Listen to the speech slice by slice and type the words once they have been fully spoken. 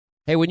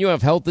Hey, when you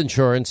have health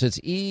insurance, it's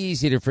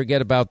easy to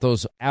forget about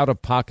those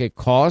out-of-pocket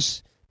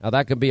costs. Now,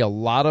 that can be a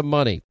lot of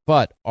money,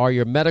 but are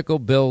your medical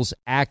bills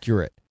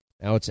accurate?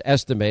 Now, it's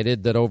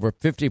estimated that over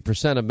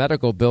 50% of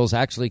medical bills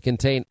actually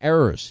contain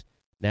errors.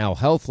 Now,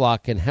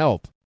 HealthLock can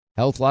help.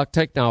 HealthLock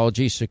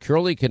technology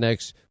securely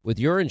connects with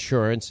your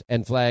insurance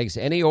and flags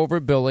any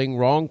overbilling,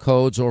 wrong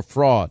codes, or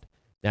fraud.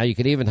 Now, you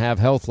can even have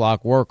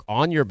HealthLock work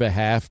on your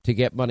behalf to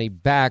get money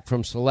back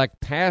from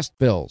select past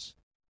bills.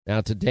 Now,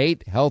 to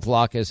date,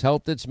 HealthLock has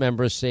helped its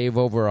members save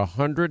over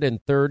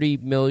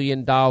 $130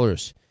 million.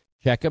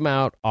 Check them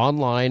out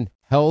online,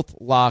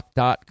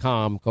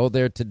 healthlock.com. Go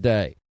there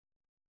today.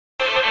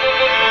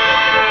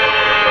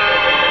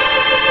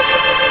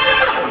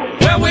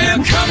 Well,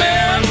 we're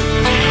coming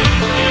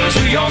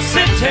to your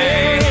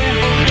city.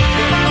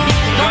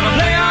 Gonna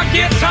play our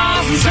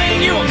guitars and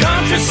sing you a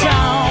country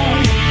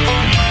song.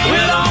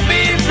 We'll all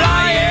be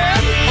flying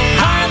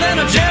higher than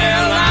a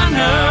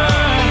jetliner.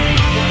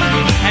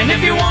 And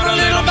if you want a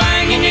little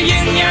bang in your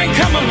yin-yang,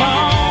 come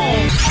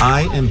along.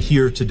 I am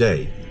here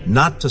today,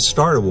 not to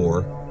start a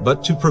war,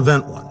 but to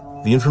prevent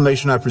one. The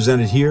information I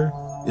presented here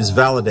is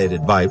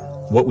validated by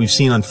what we've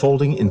seen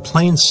unfolding in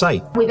plain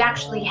sight. We've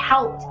actually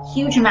helped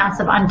huge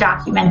amounts of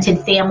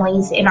undocumented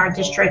families in our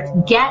district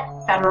get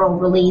federal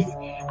relief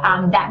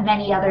that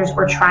many others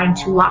were trying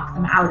to lock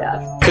them out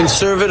of.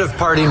 Conservative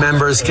Party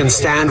members can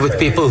stand with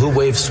people who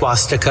wave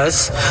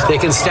swastikas. They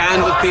can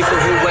stand with people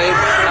who wave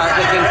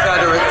the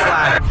Confederate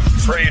flag.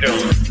 Freedom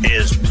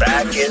is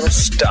back in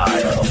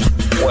style.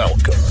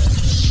 Welcome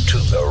to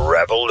the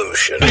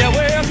revolution. Yeah,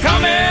 we're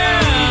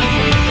coming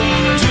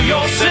to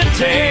your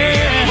city.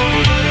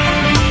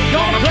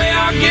 Gonna play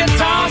our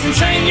guitars and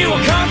sing you a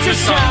country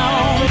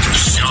song.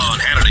 Sean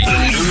Hannity.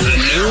 The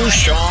new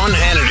Sean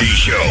Hannity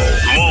Show.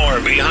 More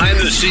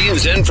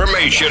behind-the-scenes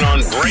information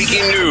on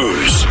breaking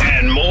news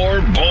and more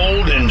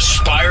bold,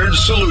 inspired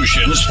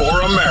solutions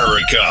for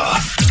America.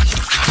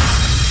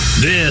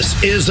 This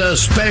is a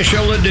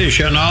special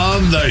edition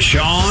of the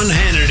Sean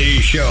Hannity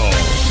Show.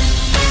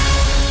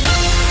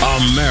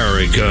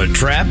 America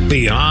trapped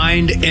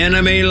behind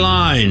enemy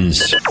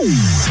lines.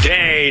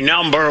 Day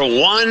number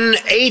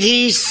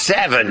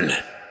 187.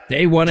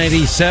 Day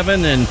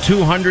 187 and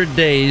 200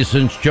 days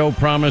since Joe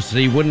promised that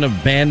he wouldn't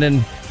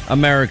abandon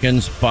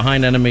Americans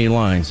behind enemy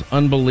lines.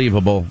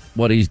 Unbelievable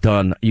what he's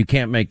done. You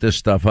can't make this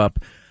stuff up.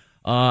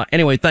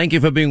 Anyway, thank you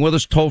for being with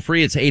us. Toll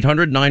free, it's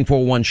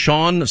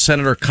 800-941-SEAN.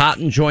 Senator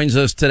Cotton joins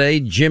us today.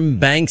 Jim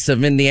Banks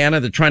of Indiana,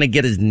 they're trying to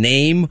get his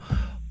name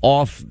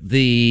off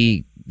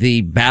the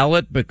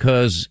ballot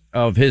because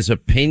of his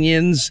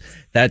opinions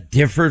that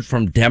differed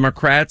from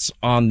Democrats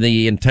on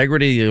the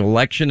integrity of the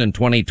election in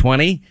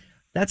 2020.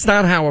 That's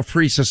not how a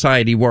free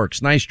society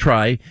works. Nice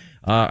try.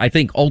 I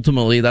think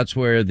ultimately that's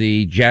where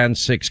the Jan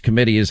 6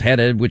 committee is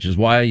headed, which is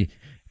why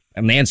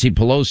Nancy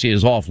Pelosi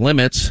is off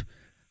limits.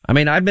 I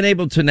mean, I've been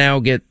able to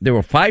now there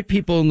were 5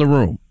 people in the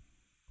room.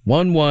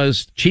 One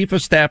was chief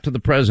of staff to the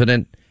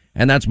president,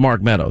 and that's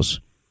Mark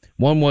Meadows.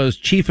 One was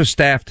chief of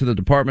staff to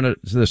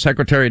the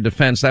Secretary of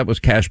Defense. That was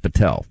Kash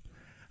Patel.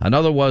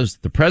 Another was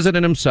the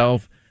president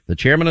himself, the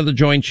chairman of the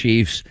Joint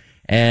Chiefs,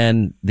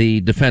 and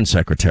the defense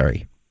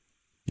secretary.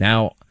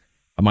 Now,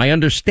 my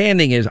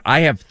understanding is I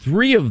have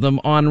 3 of them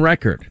on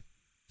record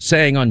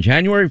saying on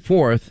January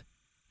 4th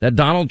that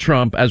Donald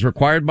Trump, as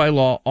required by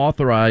law,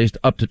 authorized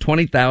up to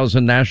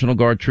 20,000 National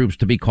Guard troops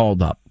to be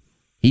called up.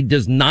 He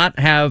does not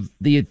have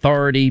the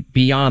authority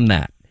beyond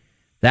that.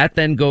 That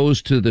then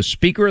goes to the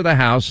Speaker of the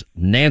House,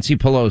 Nancy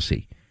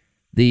Pelosi.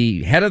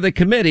 The head of the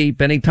committee,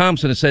 Benny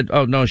Thompson, has said,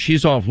 oh, no,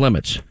 she's off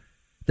limits.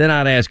 They're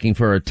not asking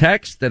for her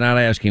text. They're not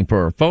asking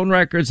for her phone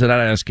records. They're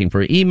not asking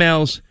for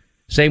emails.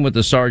 Same with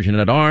the Sergeant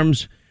at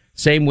Arms.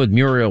 Same with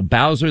Muriel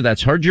Bowser.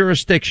 That's her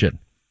jurisdiction.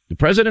 The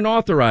president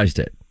authorized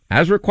it,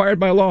 as required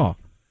by law.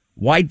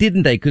 Why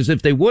didn't they? Because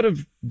if they would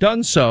have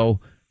done so,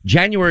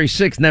 January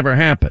 6th never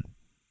happened.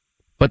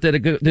 But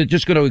they're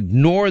just going to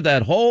ignore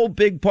that whole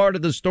big part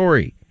of the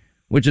story,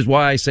 which is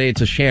why I say it's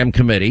a sham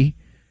committee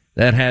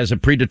that has a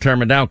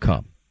predetermined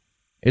outcome.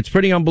 It's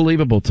pretty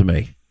unbelievable to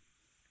me.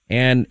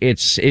 And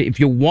if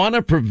you want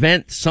to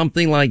prevent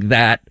something like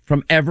that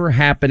from ever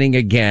happening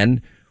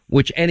again,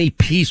 which any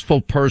peaceful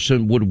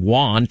person would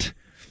want,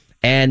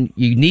 and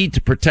you need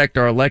to protect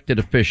our elected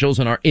officials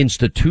and our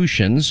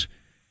institutions,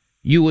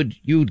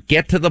 you'd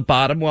get to the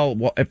bottom.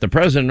 Well, if the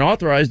president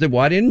authorized it,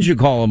 why didn't you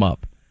call him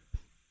up?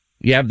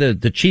 You have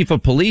the chief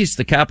of police,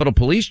 the Capitol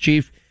Police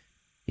chief.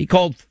 He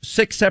called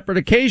 6 separate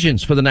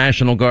occasions for the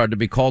National Guard to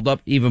be called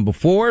up even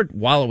before,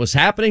 while it was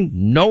happening.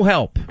 No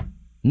help.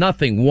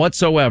 Nothing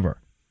whatsoever.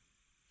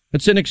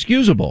 It's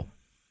inexcusable.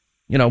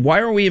 You know, why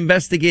are we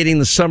investigating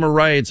the summer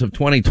riots of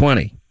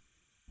 2020?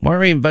 Why are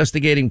we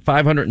investigating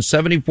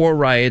 574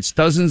 riots,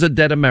 dozens of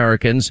dead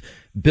Americans,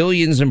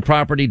 billions in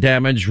property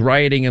damage,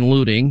 rioting and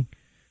looting,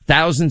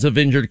 thousands of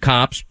injured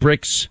cops,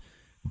 bricks,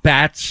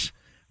 bats,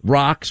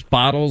 rocks,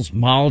 bottles,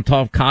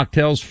 Molotov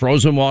cocktails,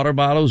 frozen water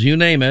bottles, you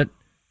name it.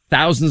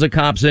 Thousands of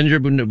cops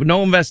injured, but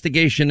no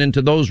investigation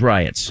into those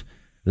riots,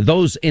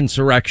 those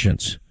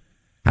insurrections.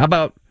 How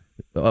about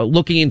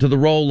looking into the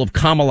role of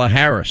Kamala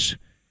Harris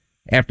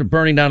after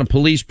burning down a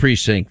police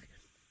precinct,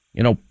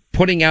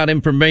 putting out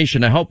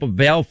information to help a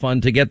bail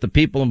fund to get the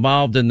people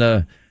involved in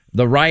the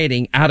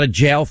rioting out of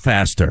jail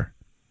faster,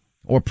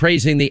 or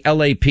praising the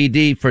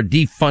LAPD for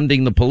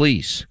defunding the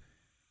police.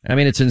 I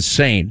mean, it's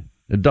insane.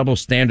 The double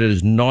standard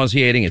is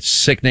nauseating. It's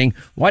sickening.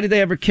 Why did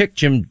they ever kick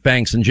Jim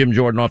Banks and Jim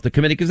Jordan off the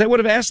committee? Because they would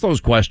have asked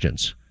those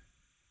questions.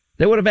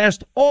 They would have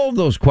asked all of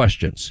those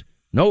questions.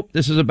 Nope.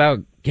 This is about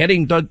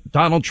getting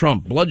Donald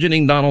Trump,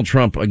 bludgeoning Donald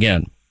Trump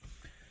again.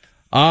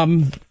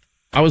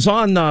 I was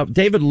on,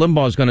 David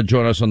Limbaugh is going to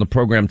join us on the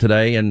program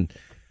today, and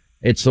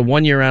it's the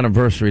 1 year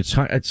anniversary.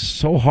 It's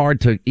so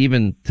hard to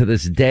even to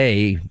this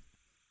day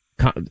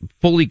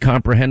fully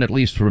comprehend, at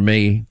least for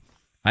me.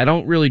 I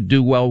don't really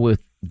do well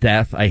with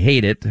death. I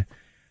hate it.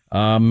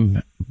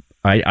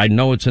 I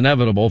know it's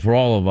inevitable for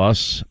all of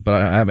us,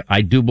 but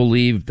I do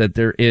believe that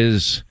there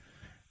is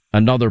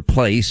another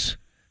place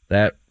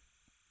that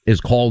is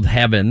called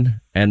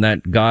heaven, and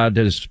that God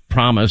has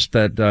promised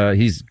that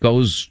he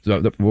goes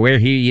where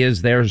he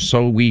is, there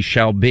so we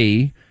shall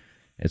be.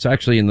 It's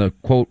actually in the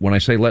quote, when I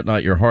say, let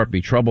not your heart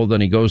be troubled,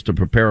 then he goes to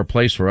prepare a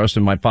place for us.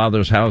 In my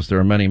Father's house there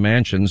are many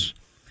mansions.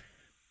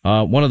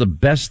 One of the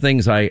best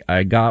things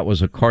I got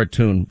was a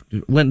cartoon.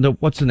 Linda,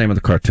 what's the name of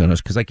the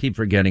cartoonist? Because I keep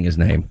forgetting his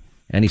name.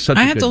 And he's such a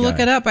good guy. I have to look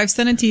it up. I've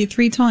sent it to you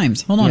 3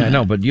 times. Hold on. Yeah, I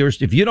know, but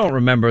if you don't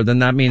remember, then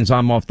that means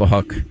I'm off the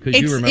hook,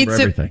 because you remember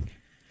everything.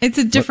 It's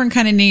a different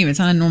kind of name. It's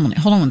not a normal name.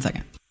 Hold on one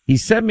second. He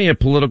sent me a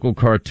political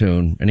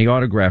cartoon, and he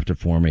autographed it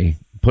for me,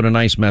 put a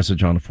nice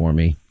message on it for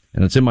me,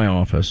 and it's in my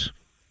office.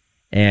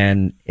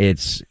 And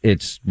it's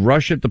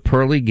Rush at the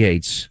pearly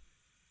gates,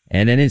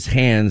 and in his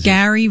hands...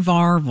 Gary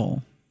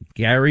Varvel,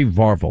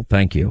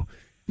 thank you.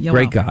 You're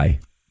great welcome. Guy.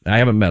 I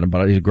haven't met him,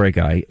 but he's a great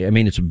guy. I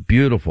mean, it's a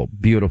beautiful,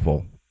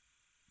 beautiful,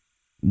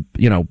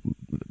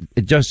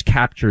 it just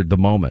captured the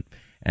moment.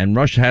 And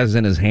Rush has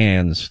in his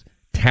hands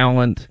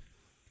talent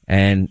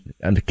and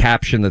a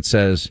caption that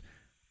says,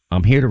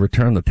 I'm here to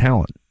return the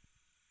talent.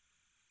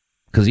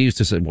 Because he used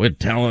to say, with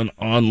talent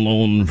on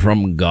loan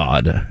from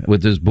God,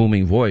 with his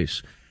booming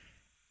voice.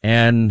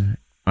 And,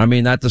 I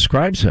mean, that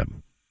describes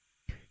him.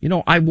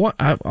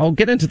 I'll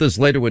get into this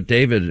later with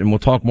David, and we'll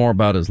talk more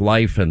about his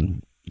life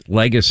and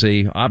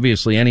legacy.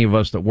 Obviously, any of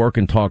us that work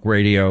in talk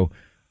radio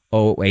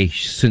owe a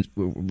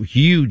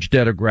huge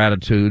debt of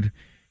gratitude.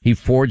 He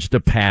forged a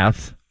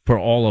path for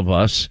all of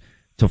us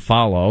to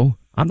follow.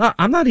 I'm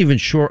not even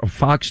sure if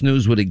Fox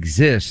News would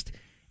exist,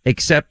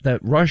 except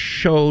that Rush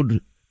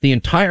showed the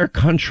entire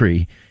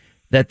country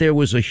that there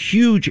was a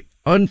huge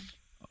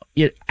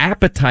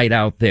appetite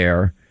out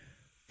there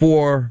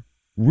for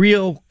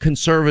real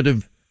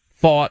conservative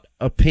thought,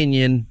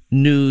 opinion,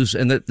 news,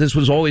 and that this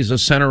was always a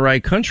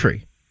center-right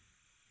country.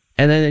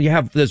 And then you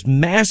have this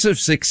massive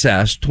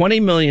success,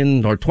 20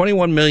 million or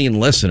 21 million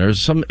listeners,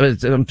 some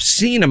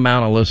obscene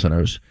amount of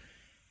listeners.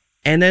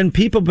 And then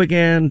people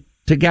began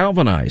to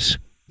galvanize.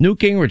 Newt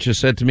Gingrich has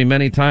said to me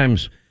many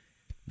times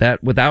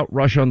that without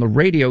Rush on the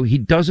radio, he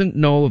doesn't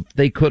know if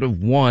they could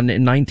have won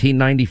in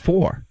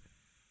 1994.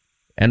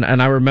 And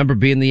I remember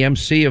being the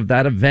MC of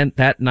that event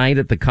that night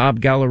at the Cobb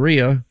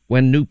Galleria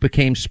when Newt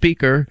became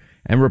speaker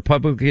and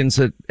Republicans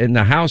in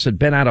the House had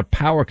been out of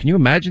power. Can you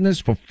imagine this?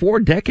 For 4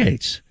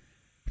 decades,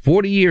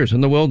 40 years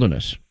in the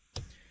wilderness.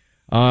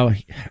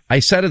 I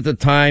said at the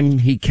time,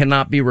 he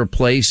cannot be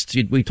replaced.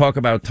 We talk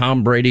about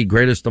Tom Brady,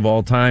 greatest of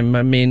all time.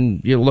 I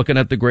mean, you're looking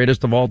at the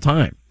greatest of all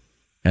time.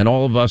 And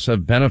all of us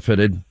have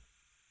benefited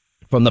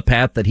from the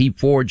path that he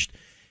forged.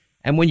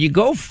 And when you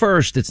go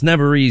first, it's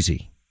never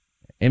easy.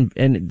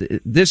 And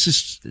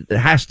this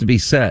has to be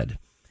said,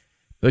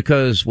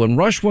 because when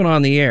Rush went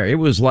on the air, it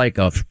was like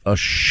a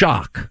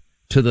shock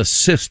to the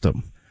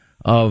system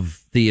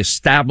of the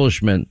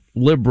establishment,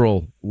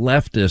 liberal,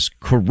 leftist,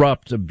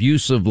 corrupt,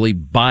 abusively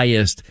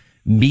biased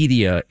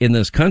media in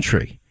this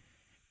country.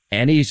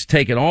 And he's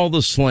taken all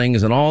the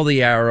slings and all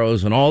the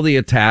arrows and all the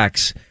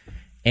attacks.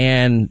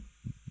 And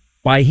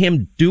by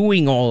him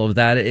doing all of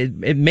that,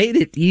 it made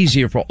it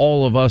easier for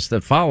all of us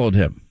that followed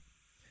him.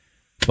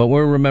 But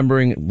we're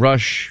remembering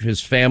Rush, his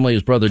family,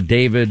 his brother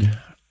David,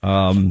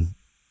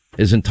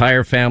 his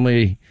entire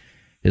family,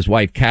 his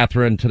wife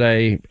Catherine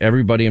today,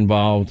 everybody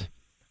involved.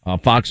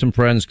 Fox and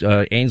Friends,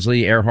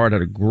 Ainsley Earhardt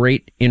had a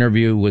great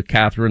interview with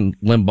Catherine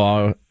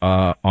Limbaugh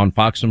on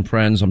Fox and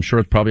Friends. I'm sure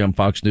it's probably on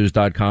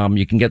foxnews.com.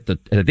 You can get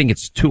I think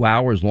it's 2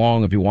 hours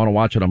long if you want to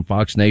watch it on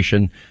Fox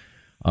Nation.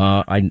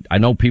 I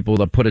know people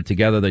that put it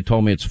together. They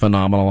told me it's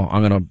phenomenal.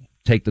 I'm going to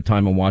take the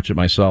time and watch it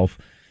myself.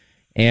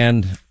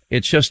 And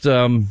it's just,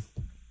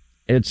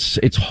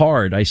 it's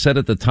hard. I said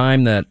at the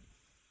time that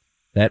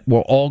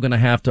we're all going to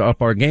have to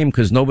up our game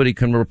because nobody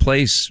can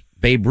replace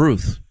Babe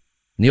Ruth.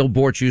 Neil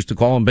Borch used to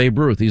call him Babe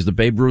Ruth. He's the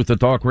Babe Ruth of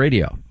talk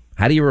radio.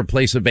 How do you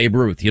replace a Babe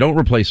Ruth? You don't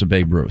replace a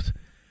Babe Ruth.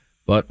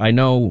 But I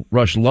know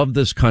Rush loved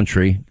this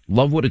country,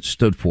 loved what it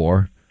stood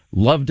for,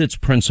 loved its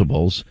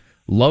principles,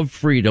 loved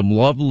freedom,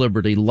 loved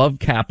liberty, loved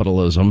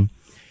capitalism.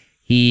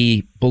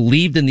 He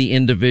believed in the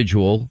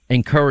individual,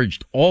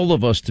 encouraged all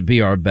of us to be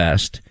our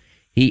best.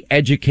 He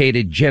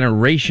educated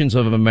generations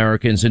of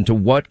Americans into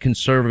what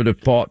conservative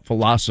thought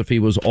philosophy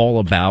was all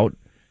about.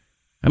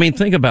 I mean,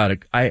 think about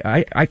it.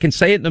 I can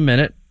say it in a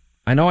minute.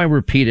 I know I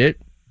repeat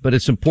it, but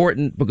it's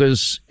important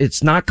because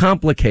it's not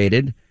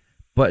complicated,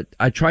 but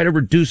I try to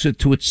reduce it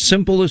to its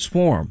simplest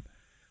form.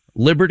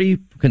 Liberty,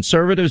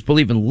 conservatives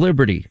believe in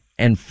liberty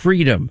and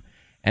freedom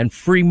and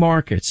free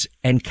markets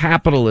and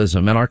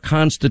capitalism and our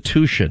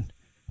Constitution.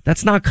 That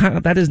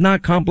is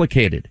not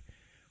complicated.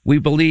 We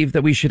believe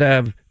that we should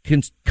have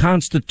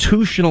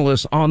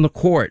constitutionalists on the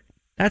court.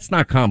 That's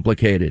not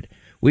complicated.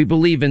 We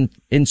believe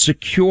in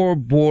secure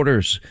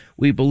borders.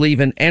 We believe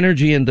in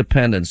energy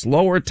independence,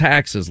 lower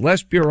taxes,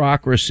 less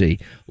bureaucracy,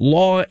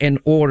 law and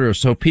order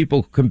so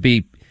people can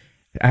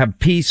have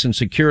peace and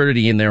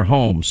security in their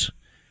homes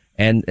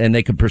and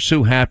they can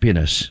pursue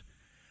happiness.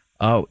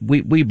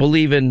 We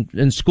believe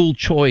in school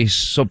choice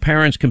so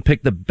parents can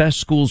pick the best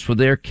schools for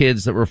their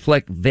kids that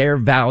reflect their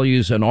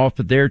values and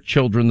offer their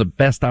children the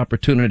best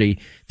opportunity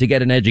to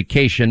get an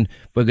education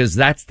because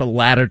that's the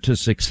ladder to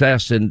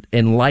success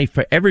in life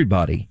for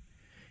everybody.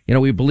 You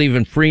know, we believe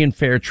in free and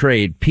fair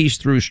trade, peace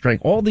through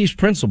strength, all these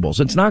principles.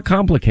 It's not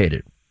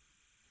complicated.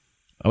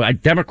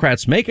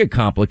 Democrats make it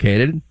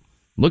complicated.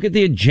 Look at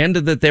the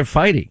agenda that they're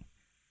fighting.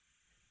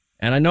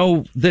 And I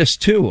know this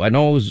too. I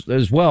know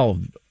as well.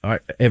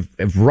 If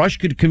Rush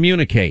could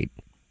communicate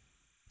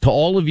to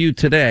all of you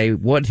today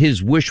what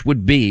his wish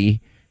would be,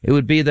 it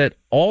would be that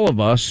all of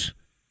us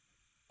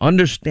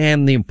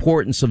understand the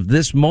importance of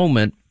this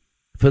moment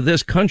for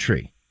this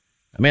country.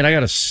 I mean, I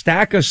got a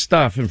stack of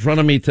stuff in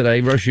front of me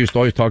today. Rush used to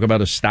always talk about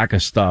a stack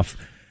of stuff.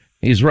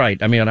 He's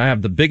right. I mean, I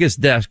have the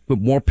biggest desk with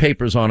more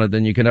papers on it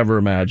than you can ever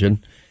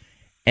imagine.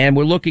 And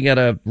we're looking at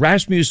a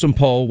Rasmussen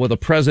poll with a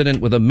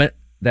president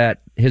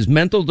that his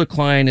mental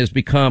decline has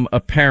become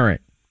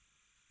apparent.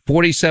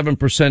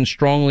 47%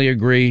 strongly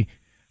agree.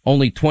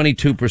 Only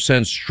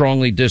 22%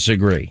 strongly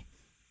disagree.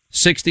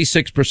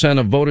 66%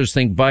 of voters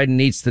think Biden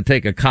needs to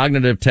take a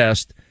cognitive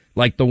test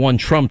like the one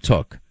Trump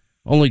took.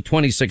 Only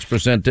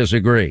 26%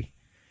 disagree.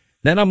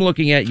 Then I'm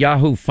looking at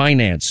Yahoo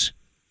Finance.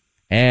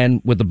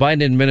 And with the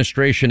Biden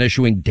administration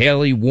issuing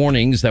daily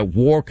warnings that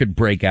war could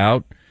break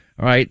out.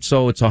 All right.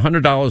 So it's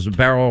 $100 a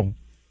barrel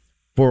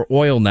for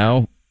oil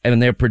now.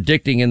 And they're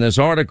predicting in this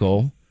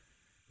article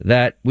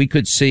that we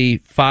could see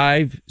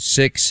 $5,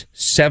 $6,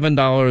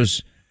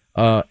 $7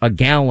 a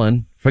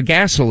gallon for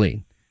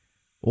gasoline.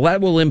 Well,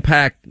 that will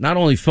impact not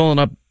only filling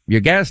up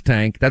your gas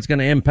tank, that's going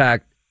to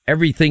impact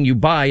everything you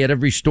buy at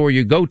every store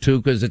you go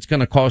to because it's going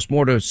to cost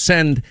more to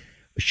send,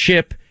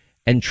 ship,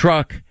 and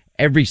truck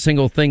every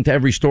single thing to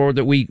every store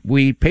that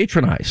we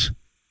patronize.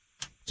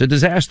 It's a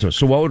disaster.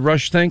 So what would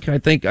Rush think? I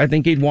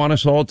think he'd want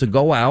us all to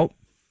go out,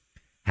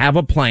 have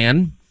a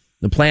plan.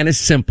 The plan is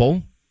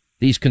simple.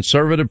 These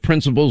conservative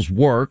principles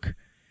work.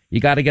 You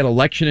got to get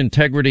election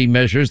integrity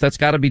measures. That's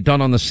got to be done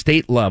on the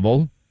state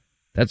level.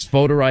 That's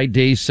voter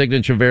ID,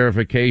 signature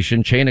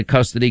verification, chain of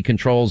custody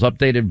controls,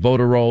 updated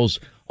voter rolls.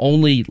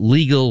 Only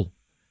legal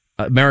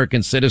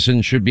American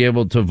citizens should be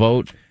able to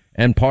vote,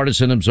 and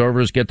partisan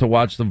observers get to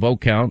watch the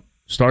vote count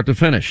start to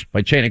finish.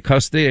 By chain of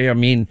custody, I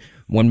mean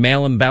when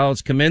mail-in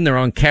ballots come in, they're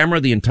on camera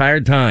the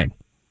entire time.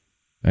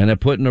 And they're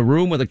put in a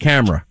room with a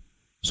camera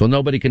so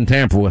nobody can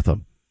tamper with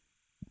them.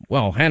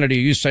 Well, Hannity, are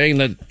you saying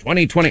that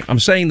 2020? I'm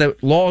saying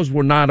that laws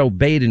were not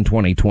obeyed in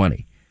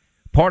 2020.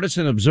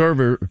 Partisan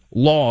observer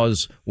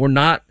laws were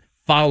not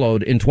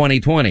followed in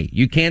 2020.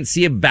 You can't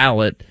see a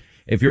ballot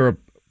if you're a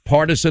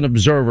partisan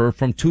observer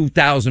from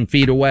 2,000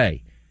 feet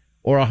away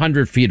or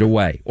 100 feet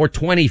away or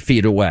 20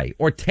 feet away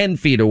or 10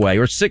 feet away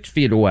or 6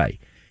 feet away.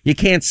 You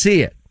can't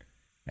see it.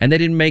 And they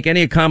didn't make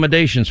any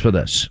accommodations for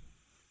this.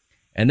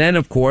 And then,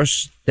 of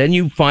course, then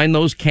you find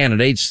those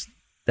candidates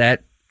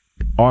that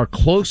are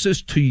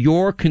closest to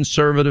your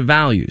conservative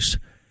values.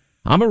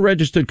 I'm a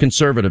registered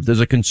conservative. There's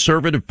a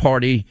conservative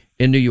party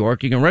in New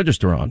York you can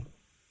register on.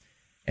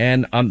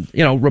 And,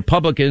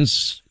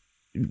 Republicans,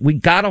 we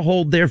got to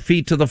hold their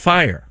feet to the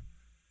fire.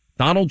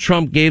 Donald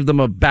Trump gave them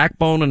a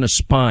backbone and a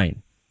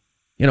spine.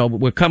 You know,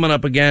 we're coming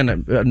up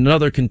again,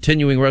 another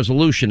continuing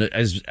resolution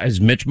as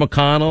Mitch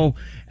McConnell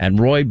and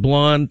Roy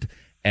Blunt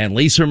and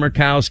Lisa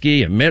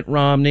Murkowski and Mitt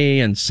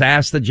Romney and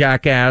Sass the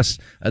jackass.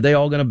 Are they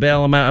all going to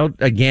bail him out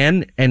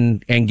again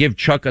and give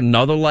Chuck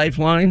another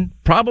lifeline?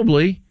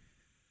 Probably.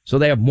 So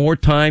they have more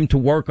time to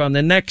work on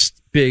the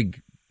next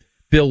big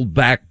build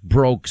back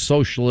broke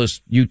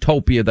socialist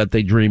utopia that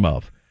they dream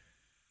of.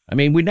 I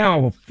mean, we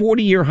now have a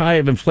 40-year high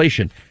of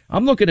inflation.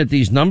 I'm looking at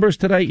these numbers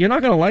today. You're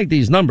not going to like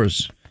these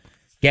numbers.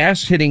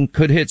 Gas could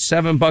hit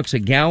 $7 a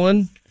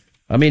gallon.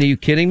 I mean, are you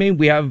kidding me?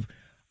 We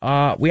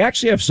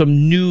actually have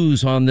some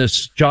news on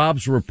this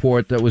jobs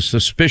report that was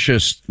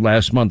suspicious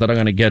last month that I'm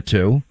going to get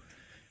to.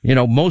 You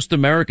know, most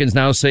Americans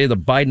now say the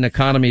Biden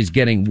economy is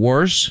getting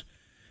worse.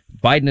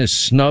 Biden has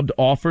snubbed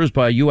offers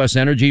by U.S.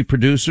 energy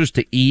producers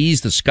to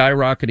ease the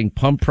skyrocketing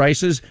pump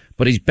prices,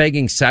 but he's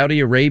begging Saudi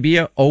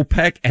Arabia,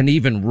 OPEC, and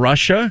even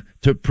Russia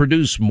to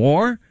produce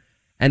more.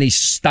 And he's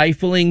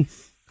stifling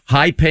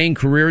high-paying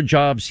career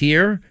jobs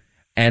here.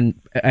 And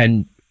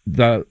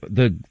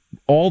the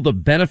all the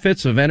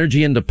benefits of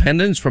energy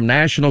independence, from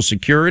national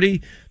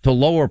security to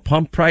lower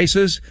pump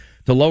prices,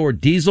 to lower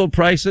diesel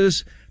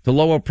prices, to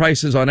lower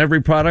prices on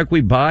every product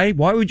we buy.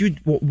 Why would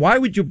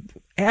you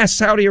ask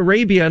Saudi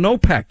Arabia and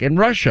OPEC and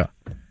Russia?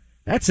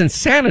 That's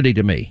insanity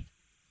to me,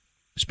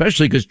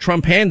 especially because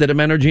Trump handed him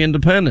energy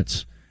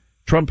independence.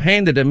 Trump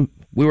handed him,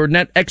 we were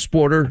net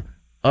exporter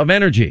of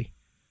energy.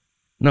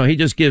 No, he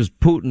just gives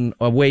Putin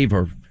a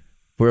waiver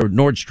for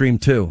Nord Stream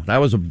 2. That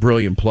was a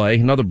brilliant play.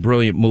 Another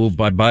brilliant move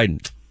by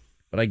Biden.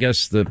 But I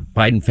guess the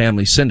Biden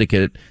family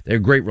syndicate, their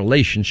great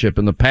relationship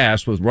in the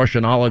past with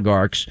Russian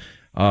oligarchs,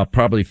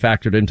 probably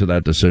factored into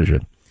that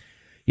decision.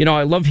 You know,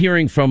 I love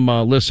hearing from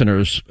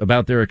listeners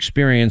about their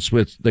experience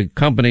with the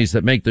companies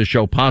that make this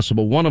show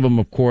possible. One of them,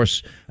 of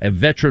course, a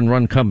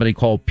veteran-run company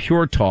called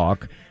Pure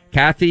Talk.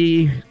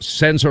 Kathy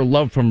sends her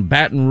love from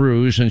Baton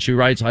Rouge, and she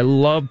writes, I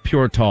love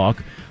Pure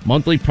Talk.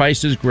 Monthly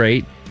price is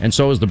great, and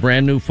so is the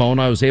brand new phone.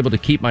 I was able to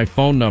keep my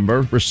phone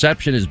number.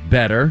 Reception is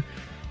better.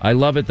 I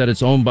love it that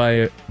it's owned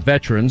by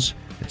veterans.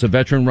 It's a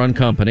veteran-run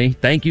company.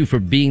 Thank you for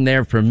being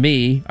there for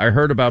me. I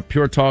heard about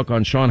Pure Talk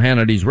on Sean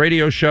Hannity's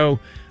radio show.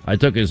 I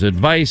took his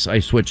advice. I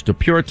switched to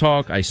Pure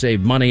Talk. I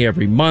save money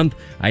every month.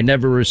 I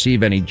never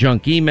receive any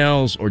junk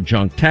emails or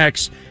junk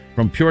texts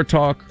from Pure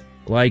Talk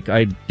like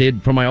I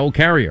did from my old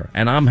carrier,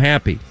 and I'm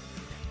happy.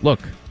 Look,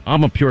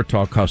 I'm a Pure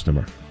Talk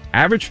customer.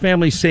 Average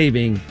family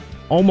saving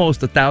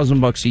almost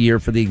 $1,000 a year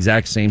for the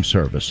exact same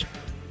service.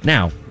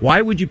 Now,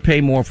 why would you pay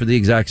more for the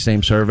exact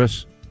same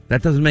service?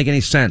 That doesn't make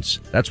any sense.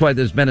 That's why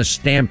there's been a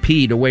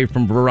stampede away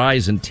from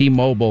Verizon,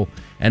 T-Mobile,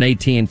 and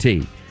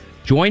AT&T.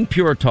 Join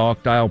Pure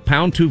Talk, dial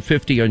pound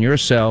 250 on your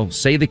cell,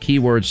 say the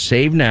keyword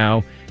save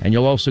now, and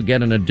you'll also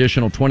get an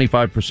additional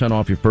 25%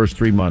 off your first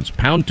 3 months.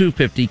 Pound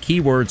 250,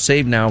 keyword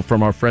save now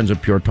from our friends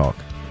at Pure Talk.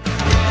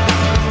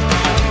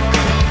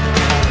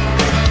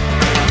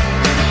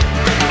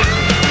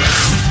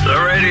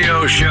 The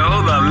radio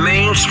show the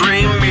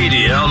mainstream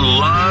media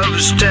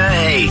loves to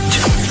hate.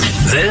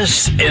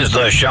 This is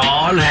the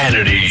Sean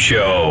Hannity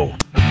Show.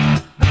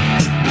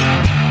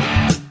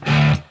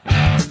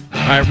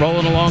 All right,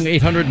 rolling along,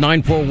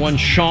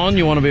 800-941-SEAN.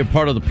 You want to be a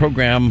part of the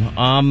program.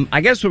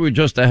 I guess we were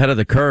just ahead of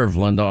the curve,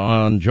 Linda,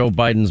 on Joe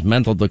Biden's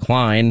mental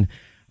decline.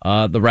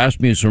 The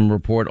Rasmussen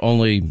report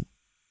only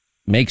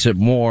makes it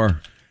more.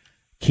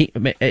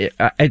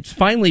 It's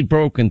finally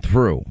broken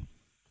through.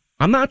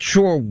 I'm not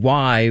sure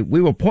why.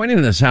 We were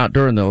pointing this out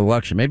during the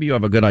election. Maybe you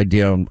have a good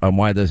idea on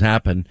why this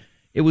happened.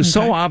 It was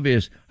so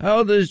obvious.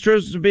 Oh, there's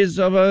truth to be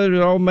of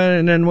all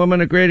men and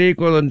women are created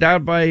equal,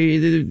 endowed by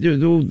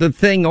the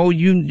thing. Oh,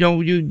 you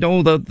know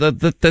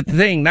the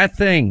thing, that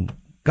thing.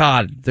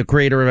 God, the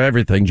creator of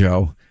everything,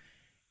 Joe.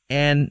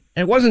 And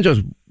it wasn't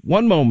just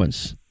one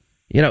moment.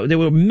 You know, there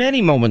were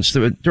many moments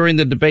during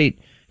the debate.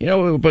 You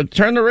know, but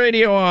turn the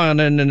radio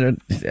on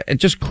and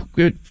just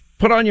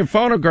put on your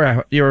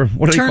phonograph. Your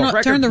what do you call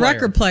it? Turn the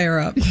record player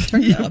up.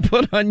 Turn it up.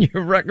 Put on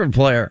your record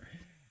player.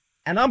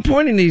 And I'm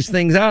pointing these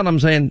things out. And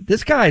I'm saying,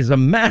 this guy's a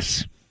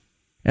mess.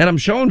 And I'm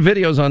showing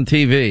videos on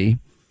TV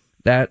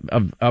that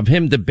of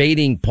him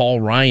debating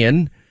Paul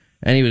Ryan.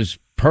 And he was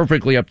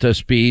perfectly up to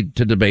speed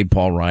to debate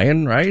Paul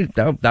Ryan, right?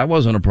 That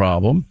wasn't a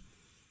problem.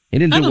 He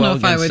didn't do well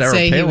against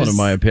Sarah Palin, in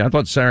my opinion. I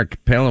thought Sarah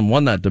Palin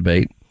won that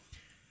debate.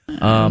 I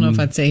don't know if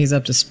I'd say he's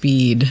up to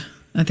speed.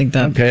 I think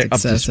that's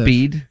excessive. Up to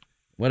speed.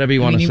 Whatever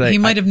you want to say. He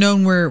might have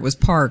known where it was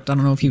parked. I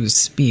don't know if he was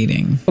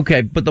speeding.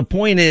 Okay, but the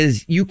point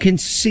is, you can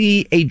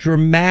see a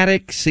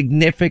dramatic,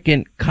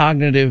 significant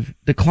cognitive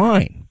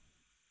decline.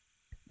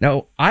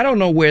 Now, I don't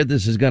know where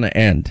this is going to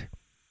end.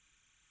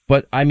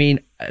 But, I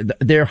mean,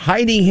 they're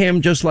hiding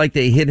him just like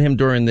they hid him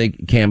during the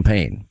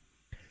campaign.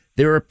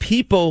 There are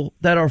people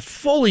that are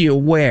fully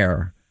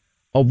aware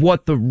of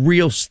what the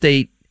real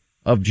state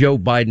of Joe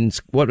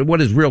Biden's, what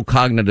his real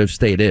cognitive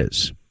state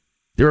is.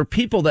 There are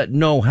people that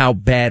know how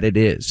bad it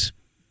is.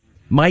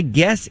 My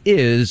guess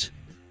is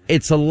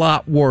it's a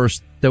lot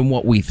worse than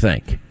what we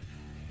think.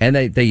 And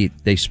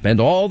they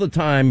spend all the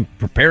time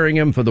preparing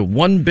him for the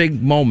one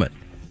big moment.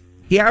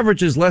 He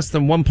averages less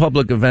than one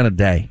public event a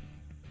day.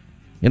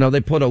 You know, they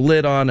put a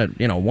lid on at,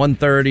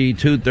 1:30,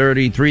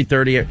 2:30,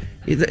 3:30.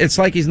 It's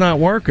like he's not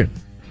working.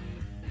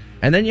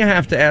 And then you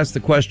have to ask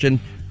the question,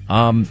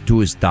 do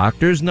his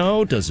doctors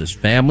know? Does his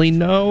family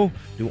know?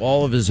 Do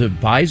all of his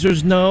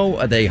advisors know?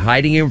 Are they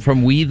hiding him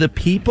from we the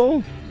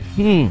people?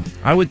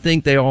 I would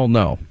think they all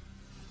know.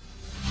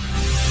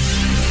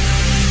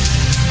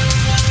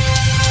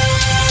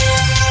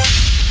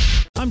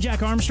 I'm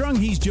Jack Armstrong.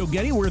 He's Joe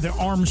Getty. We're the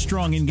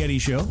Armstrong and Getty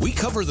Show. We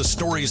cover the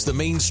stories the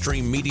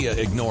mainstream media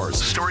ignores.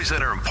 The stories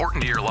that are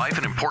important to your life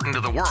and important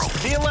to the world.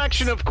 The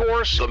election, of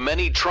course. The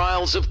many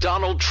trials of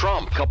Donald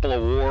Trump. Couple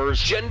of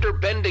wars.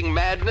 Gender-bending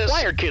madness.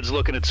 Why are kids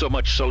looking at so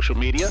much social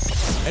media?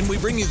 And we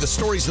bring you the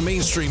stories the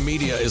mainstream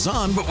media is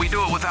on, but we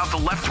do it without the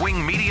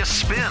left-wing media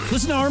spin.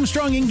 Listen to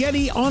Armstrong and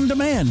Getty on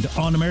demand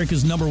on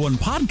America's #1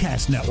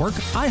 podcast network,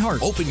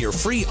 iHeart. Open your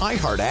free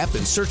iHeart app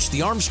and search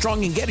the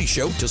Armstrong and Getty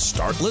Show to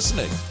start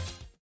listening.